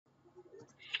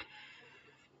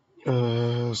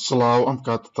سڵاو ئەم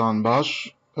کاتتان باش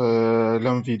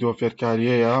لەم ڤیدۆ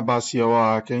فێرکاریەیە باسی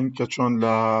ئەوەکەین کە چۆن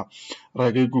لە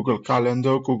ڕێگەی گوگل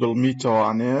کالندە و گوگل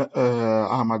میتەوانێ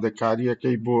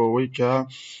ئامادەکاریەکەی بۆ ئەوەی کە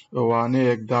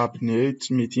وانەیەک دابنێیت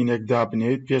میتینێک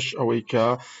دابنێیت پێش ئەوەی کە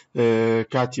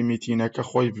کاتی میتینەکە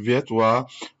خۆی بێت و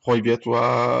خۆی بێت و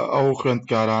ئەو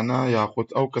خوێندکارانە یاخود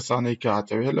ئەو کەسانەی کە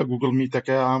هاتەوێت لە گوگل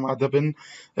میتەکە ئامادە بن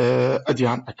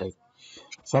ئەدیان ئەەکەیت.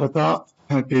 سەرەتا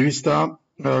پێویستە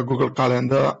گوگل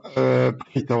کالندە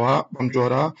بکەیتەوە بەم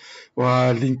جۆرە و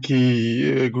لینکی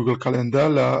گوگل کالندە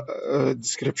لە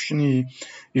دیسکریپشنی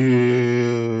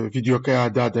ڤیدیۆکەیە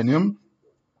دادەنێم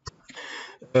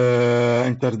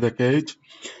ئینتەر دەکەیت.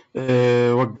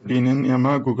 وەک بینن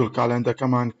ئێمە گوگل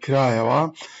کالندەکەمان کرایەوە،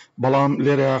 بەڵام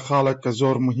لێرە خاڵێک کە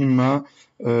زۆر مهمە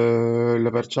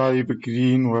لەبەرچاوی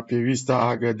بگرین و پێویستە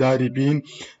ئاگاداری بین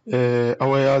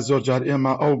ئەوەیە زۆر جار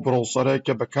ئێمە ئەو بڕۆسەرەی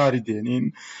کە بەکاری دێنین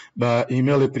بە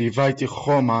ئیمێڵی پریڤایتی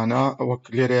خۆمانە وەک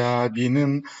لێرە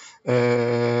بینن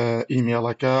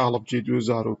ئیمێڵەکە هەڵبجی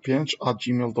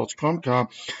 2005@gmail.com کە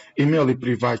ئیمێڵی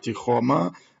پریڤایتی خۆمە.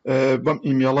 بەم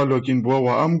ئیمێڵە لۆگین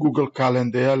بووەوە ئەم گوگل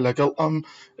کالندەیە لەگەڵ ئەم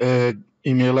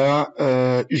ئیمێڵە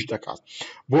ئیش دەکات.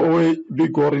 بۆ ئەوەی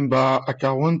بگۆڕین بە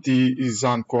ئەکاونتی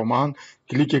زانکۆمان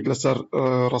کلیکێک لەسەر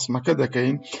ڕسمەکە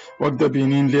دەکەین، وەک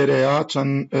دەبینین لێرەیە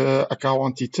چەند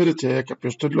ئەکاونتی ترت هەیە کە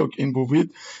پێشتر لۆگین بوویت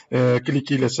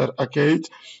کلیکی لەسەر ئەکەیت،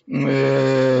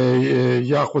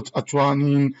 یاخود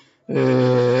ئەتوانین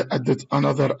ئەدت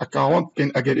ئەنەدەر ئەکاونت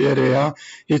بکەین ئەگەر ئێرەیە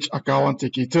هیچ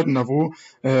ئەکاونتێکی تر نەبوو،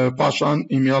 پاشان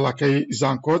ئیمێڵەکەی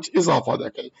زانکۆت ئیزافە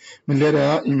دەکەی. من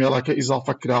لێرەیە ئیمێڵەکە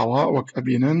ئیزافە کراوە وەک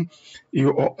ئەبینن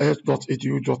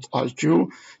eos.edu.iq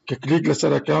کە کلیک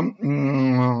لەسەرەکەم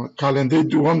کالندەی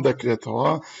دووەم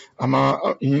دەکرێتەوە. ئەمە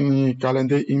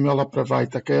کالندەی ئیمێڵە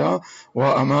پرڤایتەکەیە و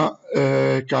ئەمە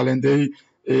کالندەی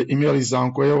ئیمێڵی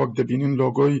زانکۆیە، وەک دەبینین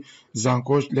لۆگۆی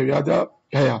زانکۆش لەویادا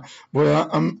هەیە. بۆیە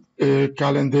ئەم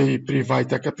کالندەی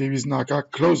پریڤایتەکە پێویست ناکە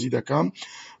کلۆزی دەکەم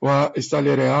و ئێستا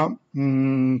لێرەیە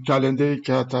کالندەی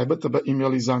کە تایبەتە بە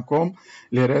ئیمێڵی زانکۆم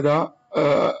لێرەدا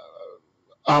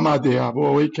ئامادەیە بۆ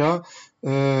ئەوەی کە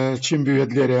چیم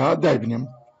بوێت لێرەیە دایبنێم.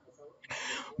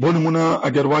 بۆ نمونە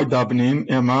ئەگەر وای دابنین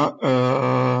ئێمە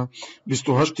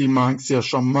 28 مانگ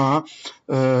سێشەممە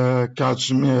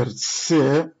کاتژمێر 3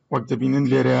 وەک دەبینن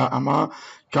لێرەیە ئەمە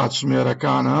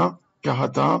کاتژمێرەکانە کە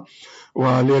هەتا و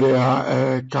لێرەیە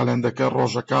کالندەکە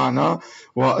ڕۆژەکانە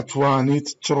و ئەتوانیت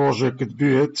چ ڕۆژێکت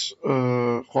بێت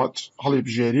خۆت هەڵی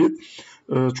بژێریت،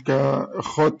 چکە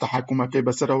خۆت تەحکومەکەی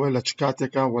بەسەرەوەی لە چ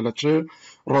کاتێکە و لە چ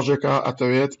ڕۆژێکە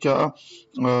ئەتەوێت کە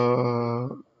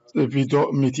ڤیدۆ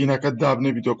میتینەکەت دابنێ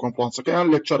ڤیدۆ کۆنفرانسەکەیان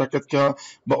لێکچەرەکەت کە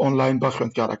بە ئۆنلاین بە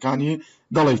خوێندکارەکانی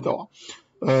دەڵێیتەوە.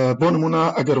 بۆ نمونە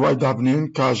ئەگەر وای دابنین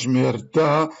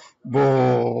کاتژمێردا بۆ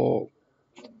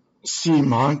 30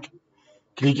 مانگ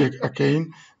کلیکێک ئەەکەین،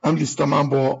 ئەم لیستەمان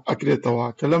بۆ ئەکرێتەوە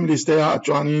کە لەم لیستەیە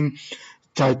ئەتوانین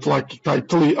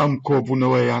تایتڵی ئەم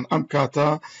کۆبوونەوەیان ئەم کاتە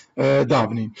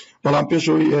دابنین. بەڵام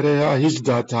پێشەوەی ئێرەیە هیچ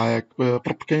داتایەک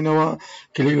پڕ بکەینەوە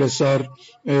کلیک لەسەر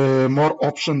مۆر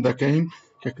ئۆپشن دەکەین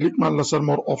کە کلیکمان لەسەر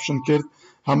مۆر ئۆپشن کرد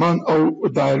هەمان ئەو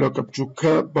دایلۆکە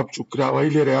بچووکە بە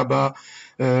بچووکراوەی لێرەیە بە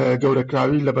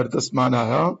گەورەکراوی لە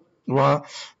بەردەستمانایە و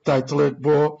تایتڵێک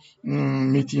بۆ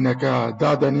میتینەکە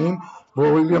دادەنین بۆ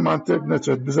ئەوەی لێمان تێک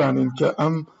نەچێت بزانین کە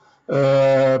ئەم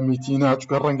میتینە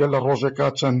چکە ڕەنگە لە ڕۆژێکە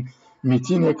چەند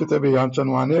میتینێکت هەبێ یان چەند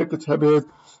وانەیەکت هەبێت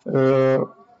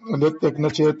لێت تێک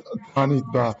نەچێت توانیت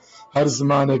بە هەر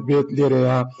زمانێک بێت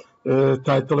لێرەیە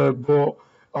تایتڵێک بۆ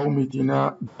ئەو میتینە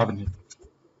دابنیت.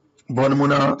 بۆ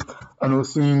نمونە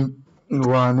ئەنووسین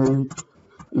وانەی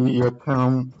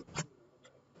یەکەم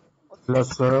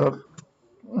لەسەر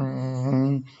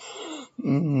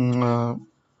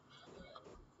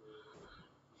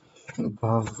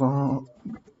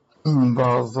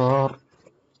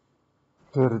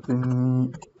بازاڕکردنی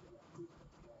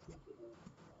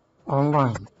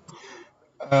ئۆنلاین.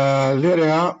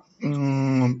 لێرەیە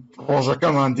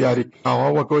ڕۆژەکەمان دیاریکراوە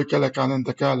وەکەوەی کە لە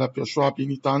کالندەکە لە پێشوا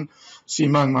بینیتان 30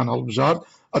 مانگمان هەڵبژارد.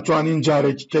 ئەتوانین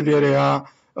جارێکی کە لێرەیە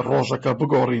ڕۆژەکە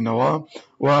بگۆڕینەوە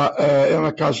و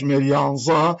ئێمە کاتژمێر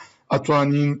 11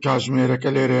 ئەتوانین کاتژمێرەکە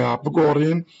لێرەیە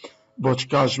بگۆڕین بۆ چ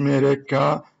کاتژمێرێک کە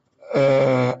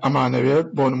ئەمانەوێت،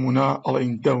 بۆ نمونە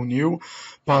ئەڵین 10:30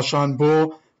 پاشان بۆ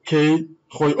کەی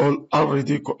خۆی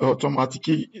ئەڵڕیدی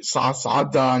ئۆتۆماتیکی سعات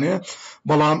دانێ،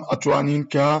 بەڵام ئەتوانین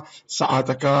کە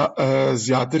سعاتەکە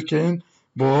زیاترکەین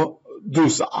بۆ 2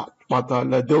 سعات واتە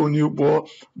لە 10:30 بۆ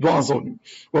 12:30.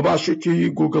 و باشێکی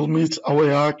گوگل میت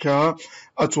ئەوەیە کە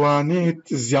ئەتوانیت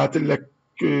زیاتر لە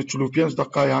 45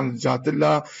 دقیقە یان زیاتر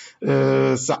لە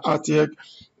سعاتێک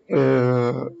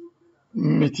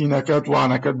میتینەکەت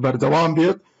وانەکەت بەردەوام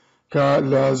بێت کە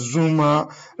لە زوومە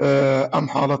ئەم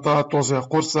حاڵەتە تۆزێ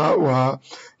قورسە و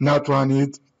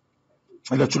ناتوانیت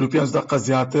لە 45 دقه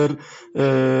زیاتر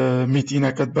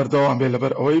میتینەکەت بەردەوام بێ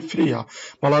لەبەر ئەوەی فریە.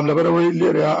 بەڵام لەبەر ئەوەی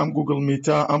لێرە ئەم گوگل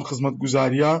میتە ئەم خزمەت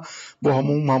گوزاریە بۆ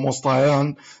هەموو مامۆستایان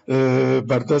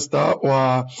بەردەستە و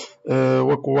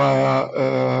وەکو وایە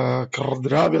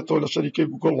کڕدرابێتەوە لە شەریکەی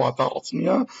گوگل واتە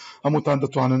ڕەسمیە هەمووتان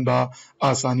دەتوانن بە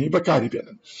ئاسانی بەکاری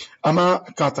بێنن. ئەمە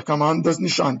کاتەکەمان دەست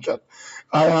نیشان کرد.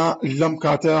 ئایا لەم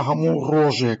کاتە هەموو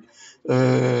ڕۆژێک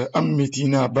ئەم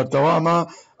میتینە بەردەوامە؟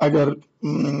 ئەگەر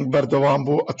بەردەوام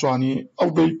بوو ئەتوانی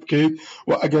ئەڵبەی بکەیت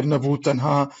و ئەگەر نەبوو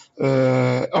تەنها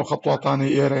ئەو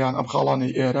خەتواتانەی ئێرە یان ئەم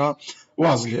خاڵانەی ئێرە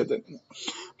واز لێدن.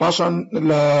 پاشان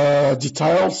لە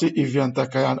دیتایلسی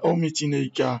ئیڤێنتەکەیان ئەو میتینەی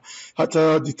کە هەتا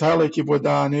دیتایلێکی بۆ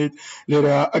دانیت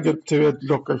لێرە ئەگەر بتەوێت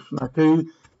لۆکەیشنەکەی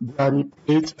دیاری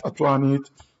بکەیت ئەتوانیت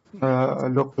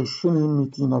لۆکەیشنی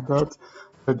میتینەکەت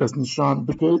دەستنیشان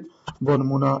بکەیت. بۆ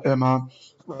نمونە ئێمە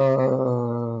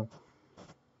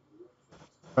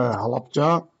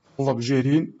هەڵەبجە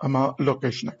هەڵەبژێرین ئەمە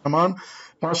لۆکەیشنەکەمان.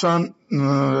 پاشان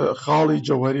خاڵی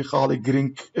جەوهەری خاڵی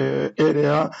گرنگ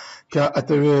ئێرەیە کە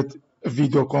ئەتەوێت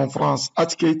ڤیدیۆ کۆنفرانس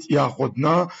ئەتکەیت یاخود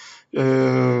نا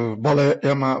بەڵێ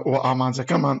ئێمە و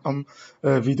ئامانجەکەمان ئەم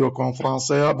ڤیدیۆ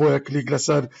کۆنفرانسەیە بۆیە کلیک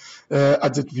لەسەر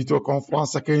ئەدت ڤیدیۆ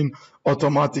کۆنفرانسەکەین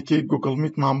ئۆتۆماتیکی گوگل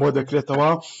میتمان بۆ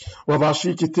دەکرێتەوە. و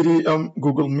باشیکی تری ئەم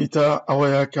گوگل میتە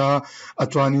ئەوەیە کە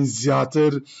ئەتوانین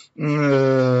زیاتر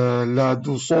لە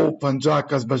 250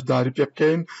 کەس بەشداری پێ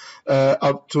بکەین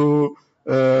up to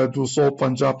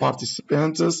 250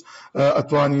 participants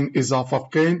ئەتوانین ئیزافە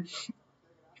بکەین.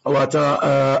 ئەواتە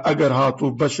ئەگەر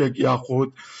هاتوو بەشێک یاخود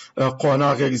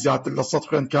قۆناغێک زیاتر لە 100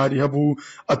 خوێندکاری هەبوو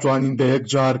ئەتوانین بە یەک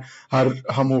جار هەر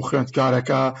هەموو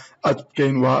خوێندکارەکە ئەت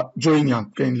بکەین و جۆینیان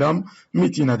بکەین لەم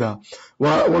میتینەدا. و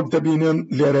وەک دەبینن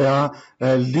لێرەیە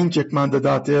لینکێکمان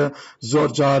دەداتێ زۆر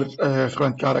جار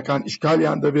خوێندکارەکان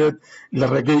ئیشکالیان دەبێت لە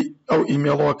ڕێگەی ئەو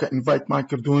ئیمێلەوە کە ئینڤایتمان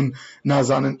کردوون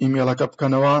نازانن ئیمێلەکە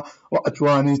بکەنەوە و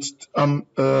ئەتوانیت ئەم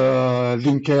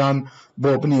لینکەیان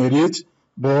بۆ بنێریت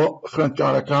بۆ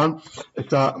خوێندکارەکان.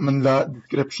 ئێستا من لە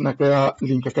دیسکریپشنەکەیە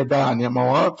لینکەکە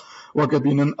دایانێمەوە وەگە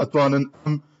بینن ئەتوانن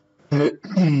ئەم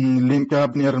لینکە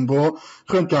بنێرن بۆ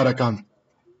خوێندکارەکان.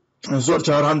 زۆر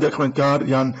جار هەندێک خوێندکار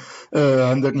یان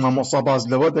هەندێک مامۆستا باز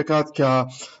لەوە دەکات کە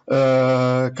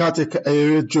کاتێک کە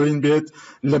ئەوێت جوین بێت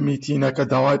لە میتینەکە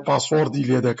داوای پاسوەردی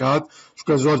لێ دەکات،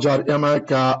 چونکە زۆر جار ئێمە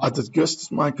کە ئەدت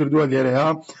گوێستمان کردووە لێرەیە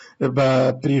بە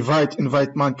پریڤایت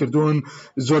ئینڤایتمان کردوون،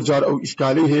 زۆر جار ئەو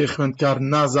ئیشکالی هەیە خوێندکار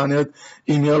نازانێت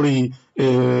ئیمێڵی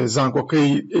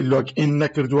زانکۆکەی لۆگئین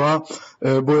نەکردووە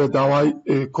بۆیە داوای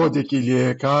کۆدێکی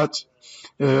لێکات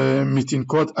میتین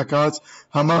کۆد ئەکات.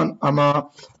 هەمان ئەمە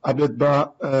ئەبێت بە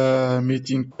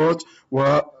میتین کۆد و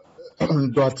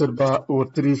دواتر بە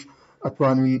وەرتریش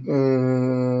ئەتوانین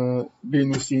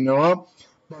بینوسینەوە.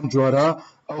 بەم جۆرە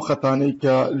ئەو خەتانەی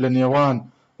کە لە نێوان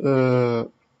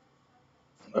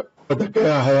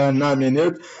کۆدەکەیە هەیە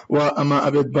نامێنێت و ئەمە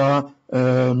ئەبێت بە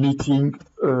میتینگ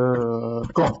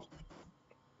کۆد.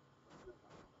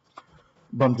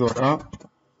 بەم جۆرە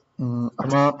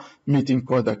ئەمە میتینگ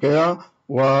کۆدەکەیە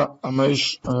و ئەمەش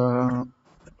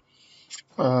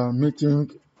میتینگ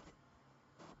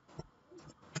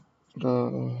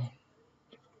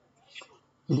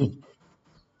لینک،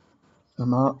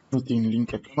 ئەمە میتینگ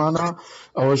لینکەکەمانە،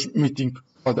 ئەوەش میتینگ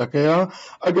کۆدەکەیە.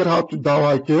 ئەگەر هاتو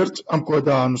داوای کرد ئەم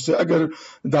کۆدا نووسێ، ئەگەر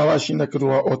داواشی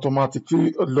نەکردووە ئۆتۆماتیکی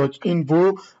لۆگئین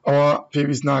بوو ئەوە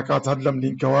پێویست ناکات هەر لەم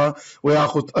لینکەوە و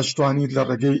یاخود ئەشتوانیت لە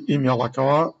ڕێگەی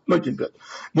ئیمێڵەکەوە لۆگئین بێت.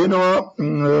 بێنەوە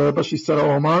بەشی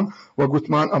سەرەوەمان و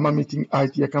گوتمان ئەمە میتینگ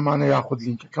ئایتیەکەمانە یاخود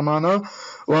لینکەکەمانە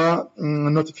و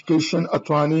نۆتیفیکیشن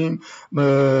ئەتوانین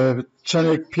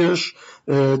چەندێک پێش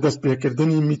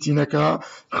دەستپێکردنی میتینەکە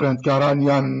خوێندکاران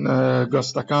یان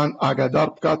گەستەکان ئاگادار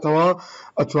بکاتەوە.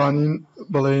 ئەتوانین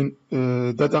بڵێن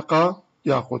 10 دقه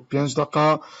یاخود 5 دقه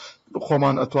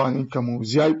خۆمان ئەتوانین کەم و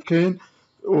زیای بکەین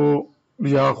و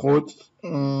یاخود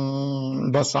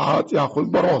بە سەعات یاخود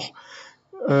بە ڕۆژ.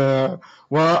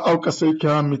 و ئەو کەسەی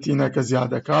کە میتینەکە زیاد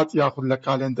دەکات یاخود لە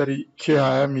کالندەری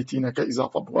کێایە میتینەکە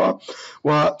ئیزافە بووە و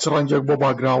چ ڕەنگێک بۆ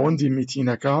باگراوەندی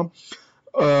میتینەکە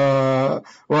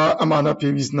و ئەمانە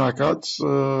پێویست ناکات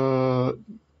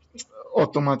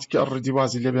ئۆتۆماتیکە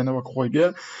ڕێدیوازی لێبێنەوە خۆی بێ.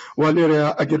 و لێرەیە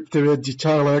ئەگەر بتەوێت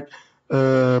دیتایلێک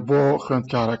بۆ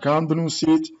خوێندکارەکان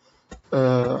بنووسیت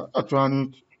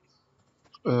ئەتوانیت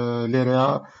لێرەیە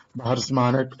بە هەر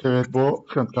زمانێک بتەوێت بۆ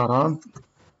خوێندکاران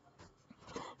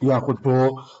یاخود بۆ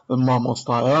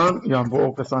مامۆستایان یان بۆ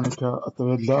ئەو کەسانی کە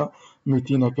ئەتەوێت لە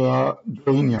میتینەکە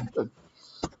جۆینیان بکەن.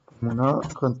 نمونە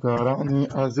خوێندکارانی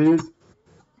ئازیز،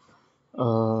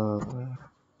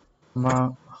 ما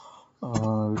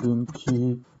لینکی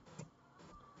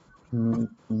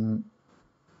میتینگەکەیە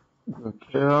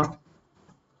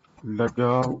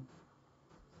لەگەڵ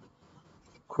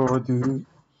کۆدی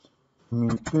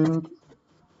میتینگ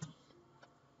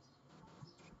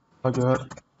ئەگەر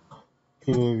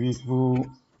پێویست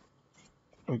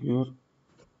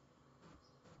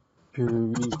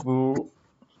بوو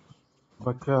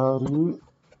بەکاری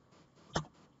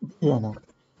بهێنە.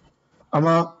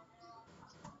 ئەمە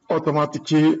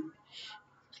ئۆتۆماتیکی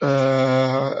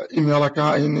ئیمێڵەکە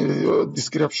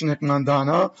دیسکریپشنێکمان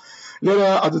دانا.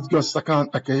 لێرە عەدەد گەستەکان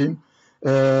ئەەکەین.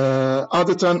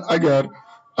 عادەتەن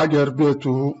ئەگەر بێت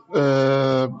و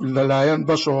لەلایەن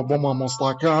بەشەوە بۆ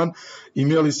مامۆستاکان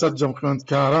ئیمێڵی سەرجەم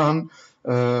خوێندکاران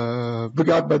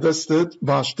بگات بەدەستت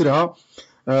باشترە،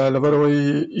 لەبەرەوەی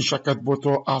ئیشەکەت بۆ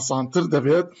تۆ ئاسانتر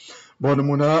دەبێت. بۆ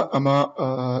نمونە ئەمە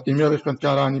ئیمێڵی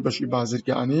خوێندکارانی بەشی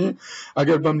بازرگانی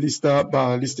ئەگەر بەم لیستە بە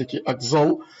لیستێکی ئەگزەڵ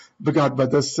بگات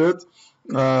بەدەستت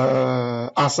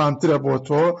ئاسانترە بۆ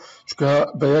تۆ، چکە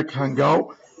بە یەک هەنگاو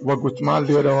وە گوتمان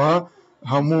لێرەوە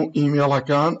هەموو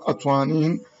ئیمێڵەکان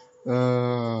ئەتوانین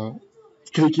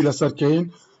کلیکی لەسەرکەین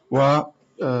و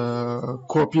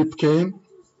کۆپی بکەین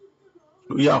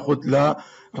یاخود لە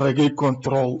ڕێگەی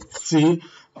کۆنتڕۆڵ سی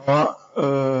ئەوە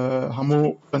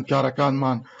هەموو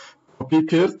خوێندکارەکانمان کۆپی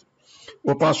کرد و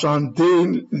پاشان دێن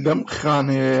لەم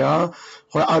خانەیەیە.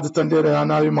 خۆی عادەتەن لێرەیە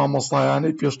ناوی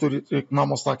مامۆستایانەی پێشتووری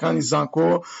مامۆستاکانی زانکۆ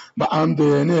بە ئام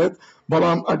دەێنێت،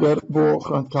 بەڵام ئەگەر بۆ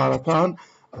خوێندکارەکان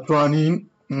ئەتوانین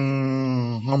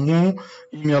هەموو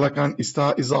ئیمێڵەکان ئیستا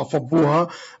ئیزافە بووە.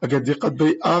 ئەگەر دیقەت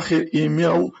بەی ئاخر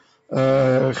ئیمێڵ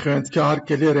خوێندکار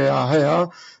کە لێرەیە هەیە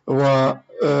و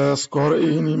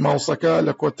سکۆڕینی ماوسەکە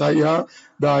لە کۆتاییە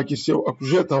داگیرسێ و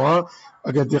ئەکوژێتەوە.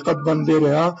 ئەگەر دیقەت بەن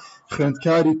لێرەیە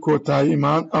خوێندکاری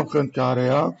کۆتاییمان ئەم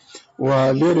خوێندکارەیە و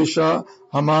لێرەشە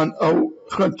هەمان ئەو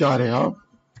خوێندکارەیە.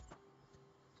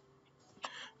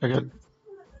 ئەگەر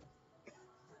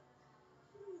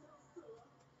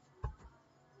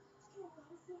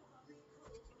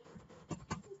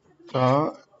تا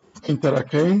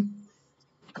ئینتەرەکەین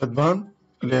کەتبان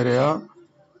لێرەیە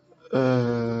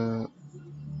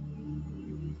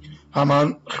هەمان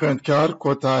خوێندکار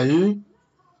کۆتایی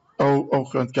ئەو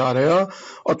خوێندکارەیە.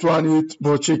 ئەتوانیت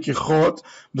بۆ چێکی خۆت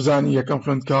بزانی یەکەم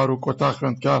خوێندکار و کۆتا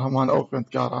خوێندکار هەمان ئەو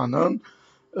خوێندکارانن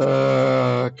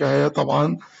کە هەیە. طبعاً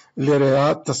لێرەیە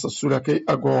تەسەسولەکەی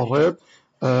ئەگۆڕێت،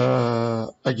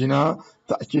 ئەگینا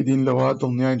تەئکیدین لەوە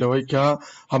دڵنیای لەوەی کە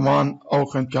هەمان ئەو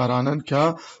خوێندکارانن کە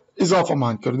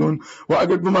ئیزافەمان کردوون. و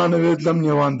ئەگەر بمانەوێت لەم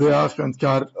نێواندەیە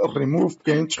خوێندکار ڕیموڤ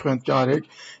بکەین چ خوێندکارێک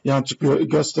یان چ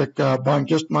گەستێک کە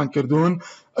بانگەشتمان کردوون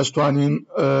ئەشتوانین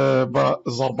بە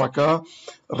زەڕبەکە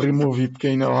ڕیموڤی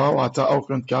بکەینەوە، واتە ئەو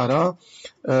خوێندکارە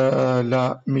لە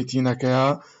میتینەکەیە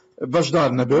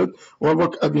بەشدار نەبێت. و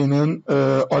وەک ئەبینن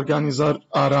ئۆرگانیزەر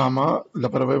ئارامە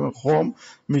لەبەرەوەی من خۆم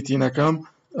میتینەکەم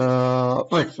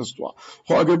ڕێکخستووە.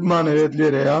 خۆ ئەگەر بمانەوێت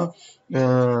لێرەیە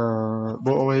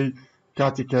بۆ ئەوەی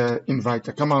کاتی کە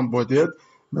ئینڤایتەکەمان بۆ دێت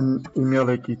من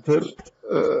ئیمێڵێکی تر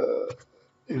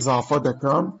ئیزافە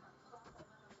دەکەم.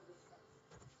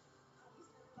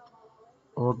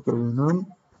 ئەوە ببینم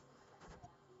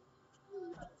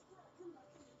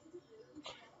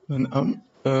من ئەم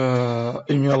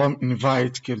ئیمێڵم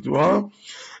ئینڤایت کردووە.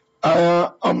 ئایا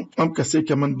ئەم کەسێک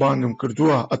کە من بانگم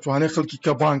کردووە ئەتوانێت خەڵکی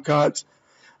کە بانکات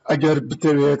ئەگەر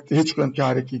بتەوێت هیچ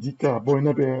خوێندکارێکی دیکە بۆی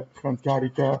نەبێ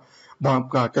خوێندکاری کە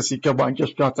بانکە کەسی کە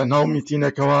بانکەش کاتە ناو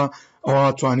میتینەکەەوە ئەوە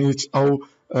توانیت ئەو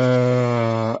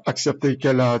ئەکسپتەی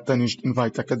کە لە تەنیشت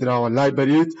ئینڤایتەکە دراوە لای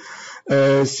بەریت.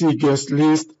 سی گێست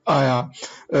لیست ئایا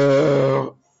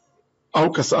ئەو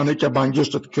کەسانەی کە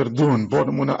بانگێشتت کردوون بۆ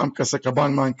نمونە ئەم کەسە کە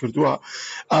بانگمان کردووە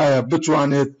ئایا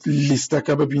بتوانێت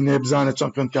لیستەکە ببینێ بزانێت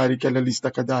چەند خوێندکاری کە لە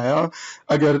لیستەکەدایە.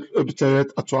 ئەگەر بتەوێت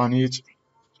ئەتوانیت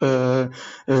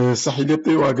سەحی لێ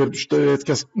بکەی و ئەگەر بشتەوێت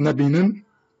کەس نەبینن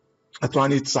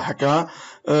ئەتوانیت سەحەکە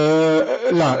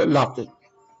لا بکەیت.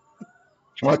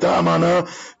 واتە ئەمانە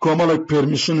کۆمەڵێک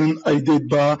پێرمیشنن ئەیدێت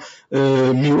بە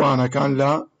میوانەکان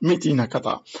لە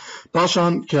میتینەکەدا.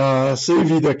 پاشان کە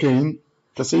سەیڤی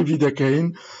دەکەین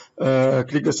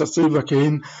کلیک لەسەر سەیڤ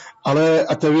دەکەین ئەڵێ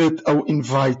ئەتەوێت ئەو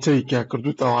ئینڤایتەی کە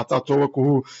کردوتەوە هەتا تۆ وەکو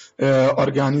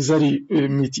ئۆرگانیزەری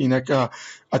میتینەکە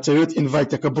ئەتەوێت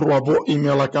ئینڤایتەکە بڕوە بۆ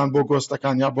ئیمێڵەکان بۆ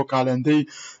گۆستەکان یا بۆ کالەندەی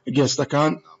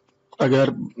گێستەکان. ئەگەر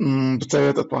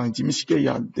بتەوێت ئەتوانیت میسکەی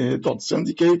یان دۆت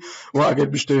سندیکەی و ئەگەر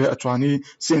بشتەوێت ئەتوانی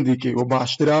سندیکەی و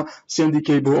باشترە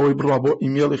سندیکەی بۆ ئەوەی بڕوا بۆ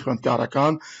ئیمێڵی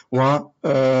خوێندکارەکان و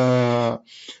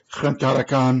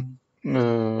خوێندکارەکان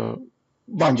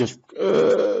بانگێش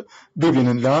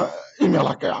ببینن لە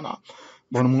ئیمێڵەکەیانە.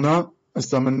 بۆ نمونە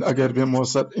ئێستا من ئەگەر بێمەوە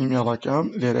سەر ئیمێڵەکەم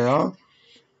لێرەیە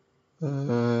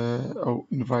ئەو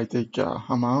ئینڤایتەی کە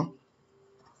هەما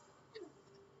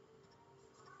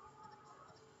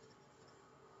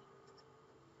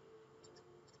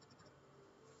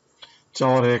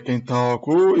چاوەڕێەکەین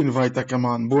تاوەکو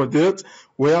ئینڤایتەکەمان بۆ دێت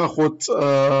و یاخود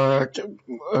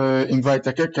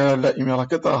ئینڤایتەکە کە لە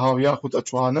ئیمێڵەکەتا هاو یاخود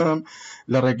ئەتوانم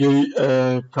لە ڕێگەی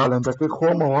کالەندەکەی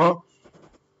خۆمەوە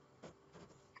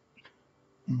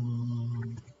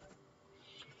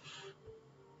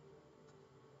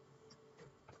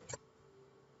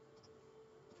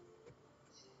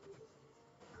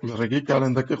لە ڕێگەی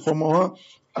کالەندەکەی خۆمەوە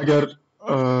ئەگەر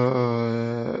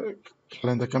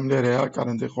کالەندەکەم لێرەیە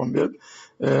کالەندەی خۆم بێت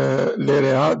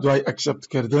لێرەیە دوای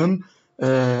ئەکسەپتکردن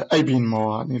ئەی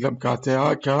بینمەوە لەم کاتەیە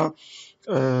کە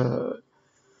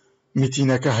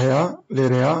میتینەکە هەیە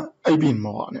لێرەیە ئەی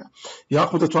بینمەوانێ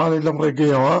یاخود دەتوانین لەم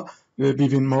ڕێگەیەوە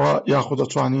ببینمەوە یاخود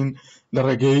دەتوانین لە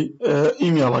ڕێگەی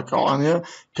ئیمێڵەکەوانێ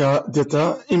کە دێتە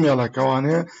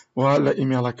ئیمێڵەکەوانێ و لە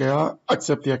ئیمێڵەکەیە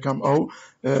ئەکسەپتیەکەم ئەو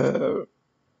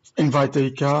ئینڤایتەی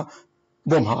کە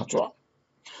بۆم هاتووە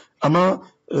ئەمە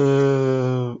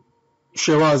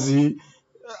شێوازی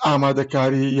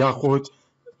ئامادەکاری یاخود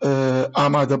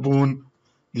ئامادەبوون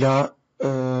لە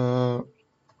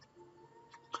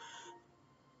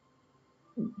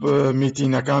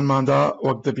میتینەکانماندا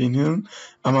وەک دەبینن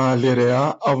ئەمە لێرەیە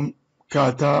ئەم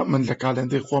کاتە من لە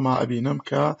کالەندەی خۆما ئەبینم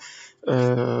کە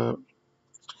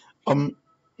ئەم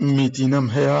میتینەم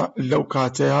هەیە لەو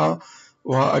کاتەیە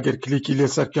و ئەگەر کلیکی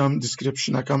لێسەرکەم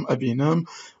دیسکریپشنەکەم ئەبینم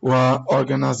و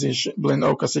ئۆرگەنایزیشن بڵێن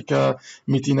ئەو کەسێک کە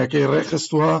میتینەکەی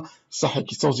ڕێخستووە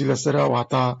سەحێکی سەوزی لەسەرە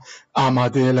واتە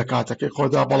ئامادەیە لە کاتەکەی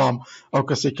خۆدا بەڵام ئەو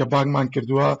کەسێک کە باگمان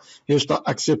کردووە هێشتا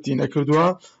ئەکسپتی نەکردووە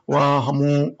و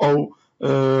هەموو ئەو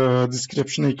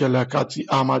دیسکریپشنەی کە لە کاتی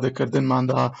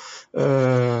ئامادەکردنماندا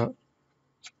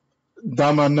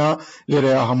داماننا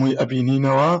لێرەیە هەمووی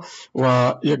ئەبینینەوە و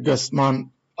یەک گەستمان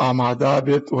ئامادا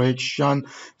بێت و یەکیشیان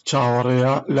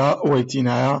چاوەڕێیە لە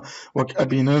وەیتینایە وەک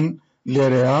ئەبینن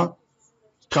لێرەیە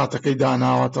کاتەکەی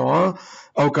داناوەتەوە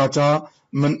ئەو کاتە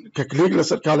من کە کلیک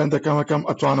لەسەر کالەندەکەمەکەم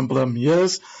ئەتوانم بڵێم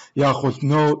یس یاخود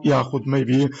نۆ یاخود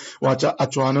مەیبی واتە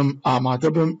ئەتوانم ئامادە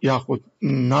بم یاخود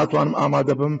ناتوانم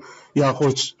ئامادە بم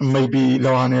یاخود مەیبی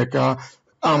لەوانەیە کە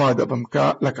ئامادە بم کە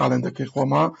لە کالەندەکەی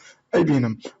خۆما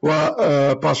ئەیبینم و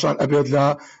پاشان ئەبێت لە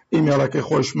ئیمێڵەکەی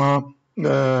خۆشمە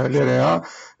لێرەیە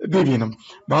ببینم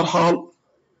بەهەرحاڵ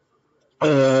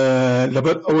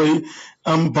لەبەر ئەوەی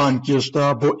ئەم بانکێشتە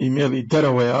بۆ ئیمێڵی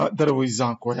دەرەوەی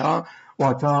زانکۆیە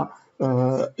واتە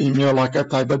ئیمێڵەکە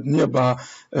تایبەت نییە بە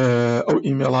ئەو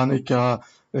ئیمێڵانەی کە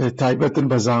تایبەتن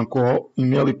بە زانکۆ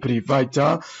ئیمێڵی پریڤایتە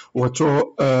و تۆ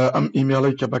ئەم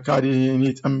ئیمێڵی کە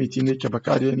بەکارهێنیت ئەم میتینەی کە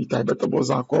بەکارهێنی تایبەتە بۆ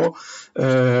زانکۆ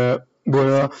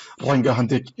بۆیە ڕەنگە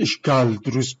هەندێک ئیشکال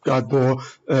دروست بکات بۆ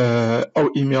ئەو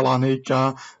ئیمێڵانەی کە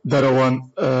دەرەوەن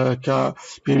کە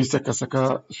پێویستە کەسەکە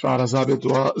شارەزا بێت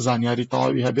و زانیاری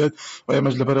تەواوی هەبێت و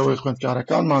ئێمەش لەبەرەوەی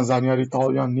خوێندکارەکانمان زانیاری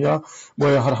تەواویان نییە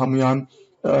بۆیە هەر هەمویان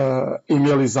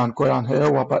ئیمێڵی زانکۆیان هەیە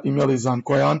و بە ئیمێڵی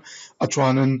زانکۆیان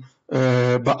ئەتوانن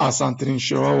بە ئاسانترین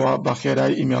شێوە و بە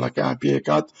خێرایی ئیمێڵەکەیان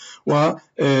پێکات و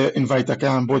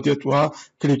ئینڤایتەکەیان بۆ دێت و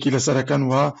کلیکی لەسەرەکەن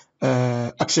و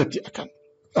ئەکسپتی ئەکەن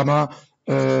ئەمە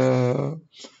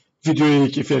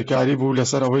ڤیدیۆیەکی فێرکاری بوو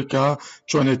لەسەر ئەوەی کە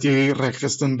چۆنێتی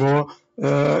ڕێکخستن بۆ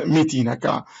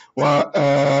میتینەکە و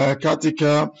کاتی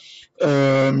کە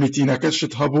میتینەکە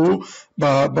شت هەبوو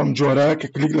بەم جۆرە کە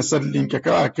کلیک لەسەر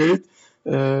لینکەکە ئەکەیت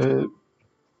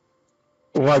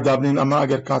وای دابنین ئەمە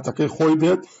ئەگەر کاتەکەی خۆی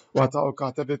بێت واتە ئەو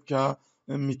کاتە بێت کە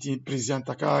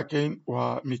پریزیانتەکە ئەکەین و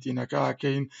میتینەکە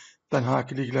ئەکەین تەنها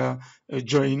کلیک لە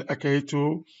جۆین ئەکەیت و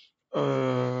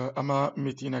ئەمە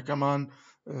میتینەکەمان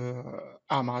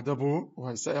ئامادە بوو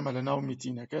وایسا ئەمە لە ناو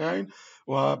میتینەکەین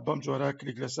و بەم جۆرە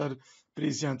کلیک لەسەر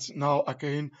پریزیانت ناو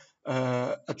ئەکەین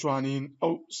ئەتوانین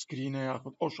ئەو سکرینە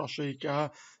یاخود ئەو شاشەی کە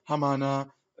هەمانە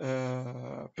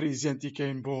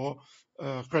پریزیانتیکەین بۆ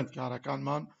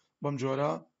خوێندکارەکانمان بەم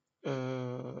جۆرە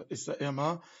ئێستا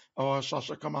ئێمە ئەوە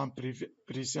شاشەکەمان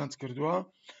پریزیانت کردووە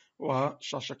و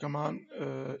شاشەکەمان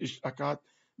ئیش ئەکات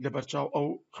لە بەرچاو ئەو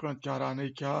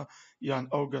خوێندکارانەی کە یان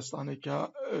ئەو گەستانەی کە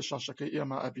شاشەکەی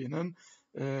ئێمە ئەبینن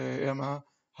ئێمە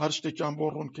هەر شتێکیان بۆ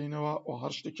ڕوونکەینەوە و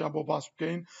هەر شتێکیان بۆ باس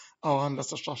بکەین ئەوان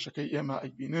لەسەر شاشەکەی ئێمە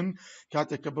ئەیبینن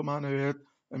کاتێک کە بمانەوێت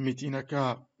میتینەکە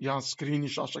یان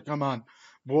سکرینی شاشەکەمان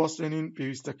بوەستێنین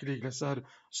پێویستە کلیک لەسەر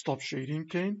ستۆپ شێرین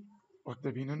بکەین وەک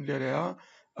دەبینن لێرەیە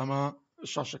ئەمە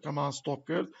شاشەکەمان ستۆپ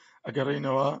کرد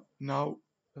ئەگەڕێینەوە ناو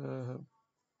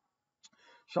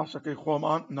شاشەکەی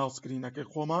خۆمان ناو سکرینەکەی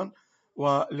خۆمان و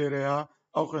لێرەیە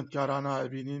ئەو خوێندکارانە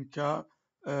ئەبینین کە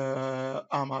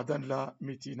ئامادەن لە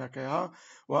میتینەکەیە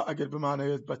و ئەگەر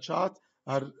بمانەوێت بە چات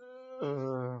هەر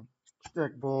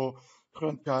شتێک بۆ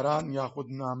خوێندکاران یاخود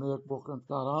نامەیەک بۆ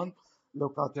خوێندکاران لەو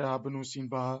کاتەیە بنووسین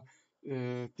بە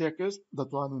تێکست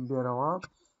دەتوانین لێرەوە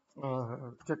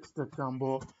تێکستێکتان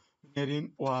بۆ نێرین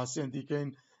و سێندیکەین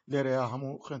لێرەیە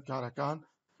هەموو خوێندکارەکان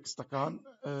تێکستەکان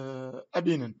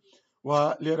ئەبینن و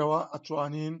لێرەوە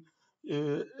ئەتوانین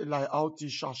لای ئاوتی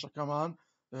شاشەکەمان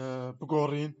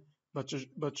بگۆڕین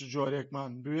بە چ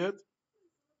جۆرێکمان بوێت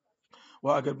و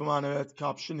ئەگەر بمانەوێت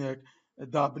کاپشنێک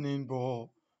دابنین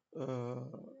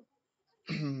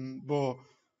بۆ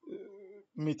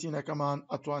میتینەکەمان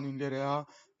ئەتوانین لێرەیە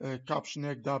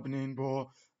کاپشنێک دابنین بۆ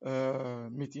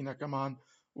میتینەکەمان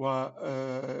و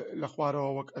لە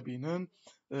خوارەوە وەک ئەبینن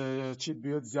چیت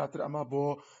بێت زیاتر ئەمە بۆ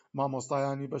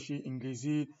مامۆستایانی بەشی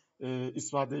ئینگلیزی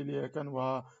ئیسفادەی لێەکەن و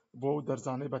بۆ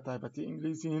دەرزانەی بە تایبەتی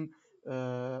ئینگلیزین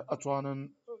ئەتوانن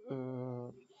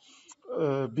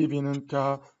بیبینن کە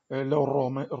لەو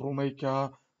ڕوومەی کە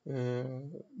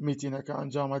میتینەکە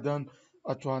ئەنجامەدەن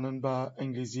ئەتوانن بە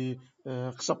ئینگلیزی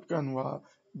قسە بکەن و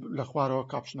لە خوارەوە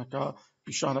کاپشنەکە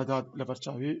پیشانەدات لە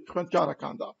بەرچاوی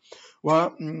خوێندکارەکاندا و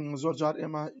زۆر جار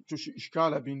ئێمە تووشی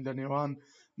ئیشکالە بین لە نێوان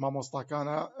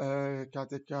مامۆستاکانە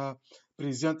کاتێک کە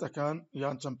پریزیەنتەکان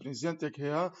یان چەند پریزیەنتێک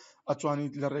هەیە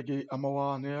ئەتوانیت لە ڕێگەی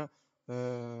ئەمەوانەیە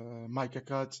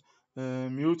مایکەکەت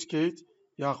میوتکەیت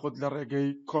یاخود لە ڕێگەی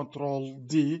کۆنتڕۆڵ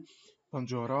دی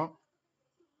پەنجۆرە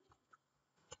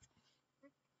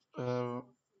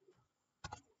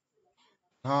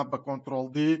بە کۆنتڕۆڵ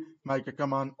دی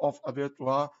مایکەکەمان ئۆف ئەبێت و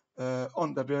ئۆن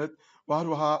دەبێت و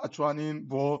هەروەها ئەتوانین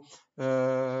بۆ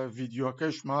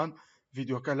ڤیدیۆکەشمان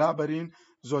ڤیدیۆکە لابەرین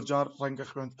زۆرجار ڕەنگە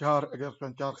خوێندکار ئەگەر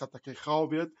خوێندکار خەتەکەی خاو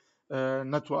بێت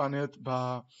نەتوانێت بە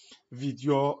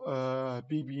ڤیدیۆ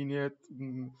بیبینێت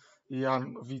یان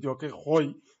ڤیدیۆکەی خۆی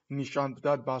نیشان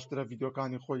بدات باشترە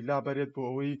ڤیدیۆکانی خۆی لابەرێت بۆ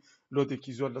ئەوەی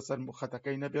لۆدێکی زۆر لەسەر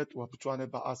خەتەکەی نەبێت و بتوانێت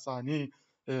بە ئاسانی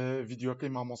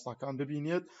ڤیدیۆکەی مامۆستاکان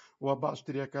ببینێت و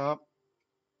باشترێکە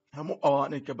هەموو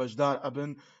ئەوانەی کە بەشدار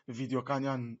ئەبن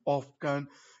ڤیدیۆکانیان ئۆف بکەن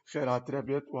خێراترە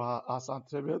بێت و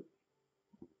ئاسانترە بێت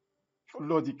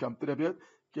لۆدی کەمترە بێت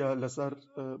کە لەسەر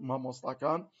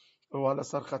مامۆستاکان و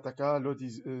لەسەر خەتەکە لۆدی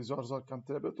زۆر زۆر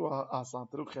کەمترە بێت و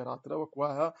ئاسانتر و خێراترە وەک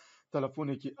وایە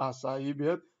تەلەفۆنێکی ئاسایی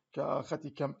بێت کە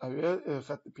خەتی کەم ئەوێ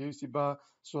پێویستی بە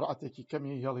سورعەتێکی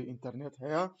کەمی هێڵی ئینتەرنێت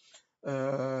هەیە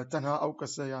تەنها ئەو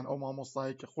کەسە یان ئەو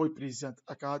مامۆستایی کە خۆی پریزیەنت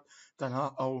ئەکات تەنها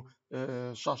ئەو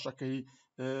شاشەکەی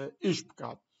ئیش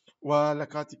بکات و لە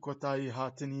کاتی کۆتایی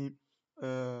هاتنی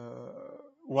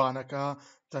وانەکە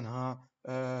تەنها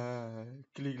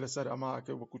کلیک لەسەر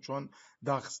ئەماکە وەکو چۆن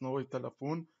داخستنەوەی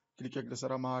تەلەفۆن کلیکێک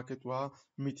لەسەر ئەماکەت وە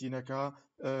میتینەکە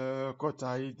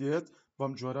کۆتایی دێت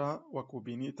بەم جۆرە وەکو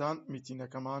بینیتان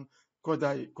میتینەکەمان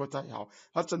کۆتایی هاو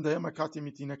هەرچەندە ئێمە کاتی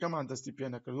میتینەکەمان دەستی پێ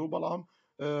نەکردو بەڵام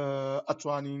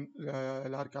ئەتوانین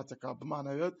لە هەر کاتێکا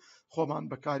بمانەوێت خۆمان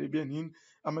بەکاری بێنین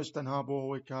ئەمەش تەنها بۆ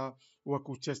ئەوەی کە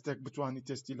وەکو تێستێک بتوانانی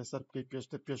تێستی لەسەر بکەیت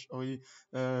پێشتر پێش ئەوەی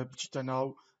بچیتە ناو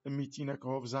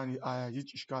میتینەکەەوە بزانی ئایا هیچ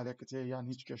ئیشکالێکت هەیە یان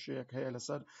هیچ کێشەیەک هەیە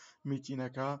لەسەر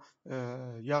میتینەکە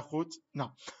یاخود نا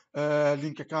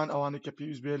لینکەکان ئەوانەی کە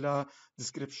پێویست بێ لە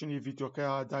دیسکریپشنی ڤیدیۆکە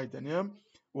دایدەنێم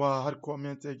و هەر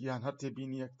کۆمنتێک یان هەر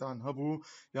تێبینیەکتان هەبوو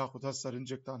یاخود هەر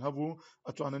سەرنجێکتان هەبوو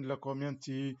ئەتوانن لە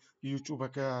کۆمنتی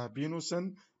یوتیوبەکە بینوسن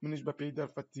منیش بە پێی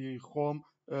دەرفەتی خۆم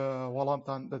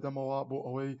وەڵامتان دەدەمەوە بۆ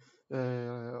ئەوەی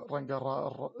ڕەنگە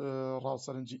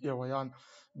ڕاوسەرنجی ئێوەیان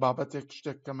بابەتێک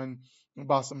شتێک کە من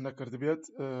باسم نەکرد بێت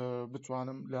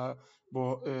بتوانم بۆ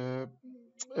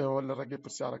ئێوە لە ڕێگەی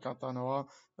پرسیارەکانتانەوە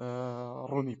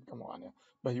ڕوونی بکەمەوانێ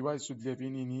بە هیوای سود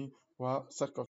لێبینینی و سەرکەوت